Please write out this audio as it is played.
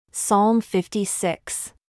Psalm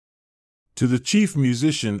 56. To the chief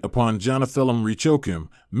musician upon Jonathan Rechokim,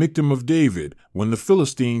 Michtam of David, when the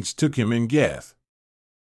Philistines took him in Gath.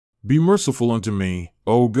 Be merciful unto me,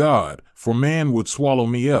 O God, for man would swallow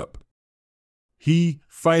me up. He,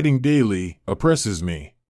 fighting daily, oppresses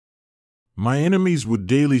me. My enemies would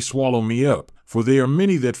daily swallow me up, for they are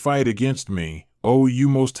many that fight against me, O you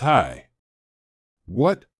Most High.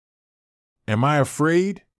 What? Am I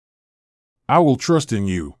afraid? I will trust in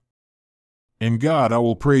you. In God I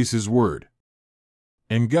will praise his word.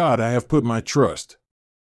 In God I have put my trust.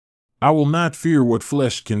 I will not fear what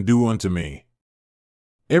flesh can do unto me.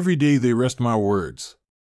 Every day they wrest my words.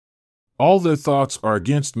 All their thoughts are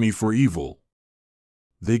against me for evil.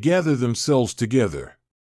 They gather themselves together.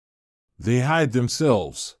 They hide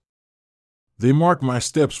themselves. They mark my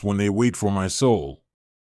steps when they wait for my soul.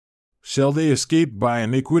 Shall they escape by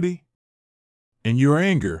iniquity? In your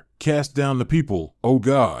anger, cast down the people, O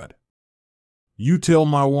God. You tell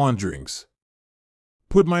my wanderings.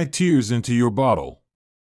 Put my tears into your bottle.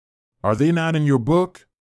 Are they not in your book?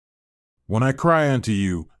 When I cry unto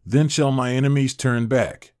you, then shall my enemies turn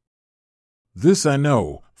back. This I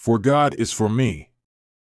know, for God is for me.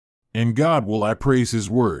 In God will I praise his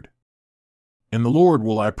word. In the Lord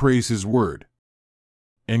will I praise his word.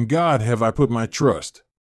 In God have I put my trust.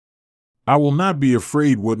 I will not be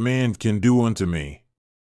afraid what man can do unto me.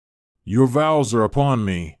 Your vows are upon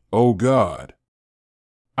me, O God.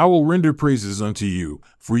 I will render praises unto you,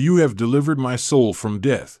 for you have delivered my soul from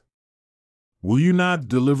death. Will you not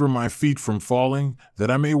deliver my feet from falling, that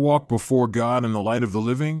I may walk before God in the light of the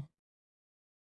living?